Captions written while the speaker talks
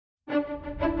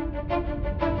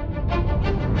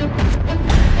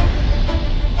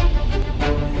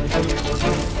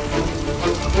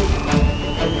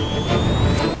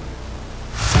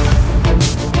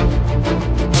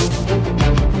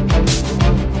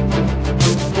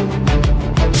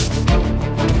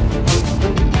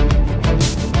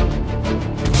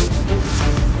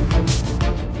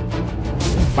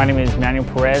My name is Manuel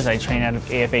Perez. I train out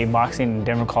of AFA Boxing in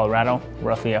Denver, Colorado,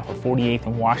 roughly off of 48th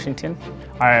and Washington.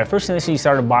 I first initially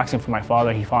started boxing for my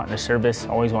father. He fought in the service,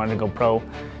 always wanted to go pro,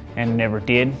 and never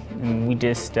did. And we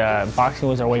just, boxing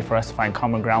was our way for us to find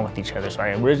common ground with each other. So I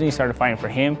originally started fighting for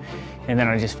him, and then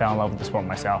I just fell in love with the sport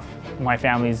myself. My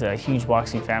family's a huge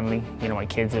boxing family. You know, my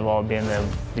kids have all been in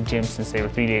the gym since they were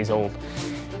 3 days old.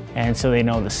 And so they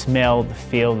know the smell, the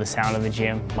feel, the sound of the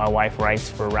gym. My wife writes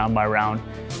for Round by Round,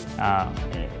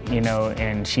 you know,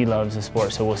 and she loves the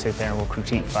sport. So we'll sit there and we'll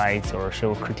critique fights, or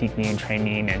she'll critique me in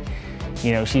training. And,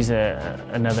 you know, she's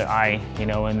another eye, you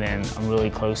know, and then I'm really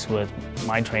close with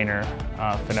my trainer,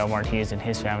 Fidel Martinez, and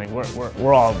his family.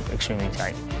 We're all extremely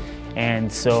tight. And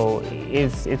so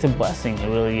it's a blessing, it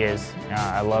really is.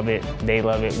 I love it, they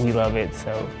love it, we love it.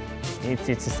 So it's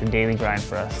just a daily grind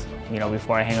for us. You know,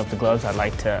 before I hang up the gloves, I'd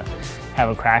like to have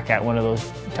a crack at one of those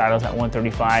titles at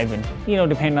 135, and, you know,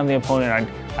 depending on the opponent,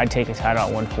 I'd take a title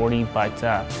at 140.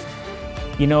 But,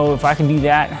 you know, if I can do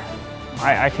that,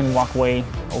 I can walk away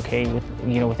okay with,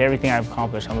 you know, with everything I've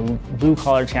accomplished. I'm a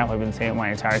blue-collar champ, I've been saying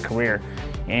my entire career.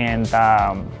 And,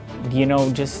 you know,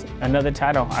 just another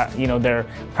title, you know, they're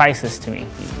priceless to me.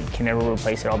 You can never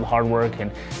replace it. All the hard work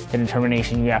and the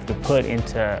determination you have to put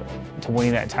into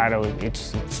winning that title,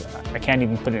 I can't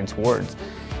even put it into words.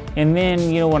 And then,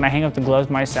 you know, when I hang up the gloves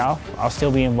myself, I'll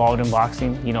still be involved in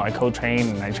boxing. You know, I co-train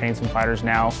and I train some fighters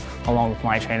now, along with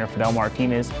my trainer, Fidel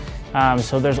Martinez.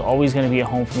 So there's always going to be a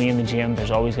home for me in the gym.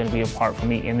 There's always going to be a part for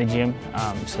me in the gym.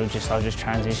 So I'll just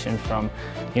transition from,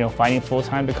 you know, fighting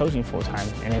full-time to coaching full-time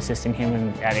and assisting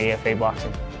him at AFA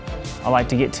Boxing. I like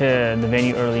to get to the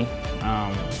venue early.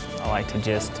 I like to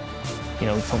just, you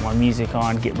know, put my music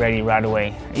on, get ready right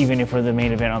away. Even if we're the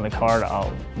main event on the card,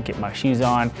 I'll get my shoes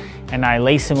on and I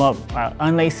lace them up,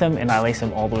 unlace them, and I lace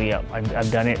them all the way up.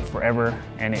 I've done it forever,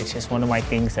 and it's just one of my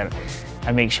things that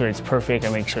I make sure it's perfect, I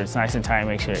make sure it's nice and tight, I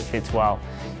make sure it fits well.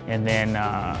 And then,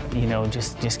 you know,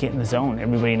 just get in the zone.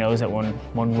 Everybody knows that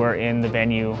when we're in the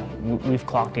venue, we've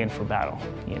clocked in for battle,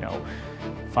 you know.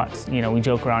 You know, we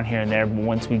joke around here and there, but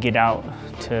once we get out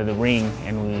to the ring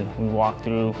and we walk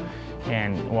through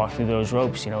those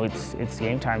ropes, you know, it's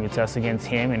game time. It's us against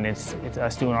him, and it's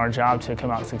us doing our job to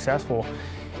come out successful.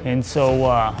 And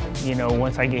so, you know,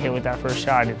 once I get hit with that first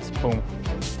shot, it's boom,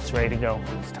 it's ready to go.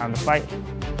 It's time to fight.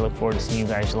 I look forward to seeing you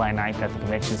guys July 9th at the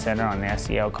Convention Center on the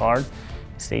SCL card.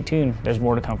 Stay tuned, there's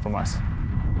more to come from us.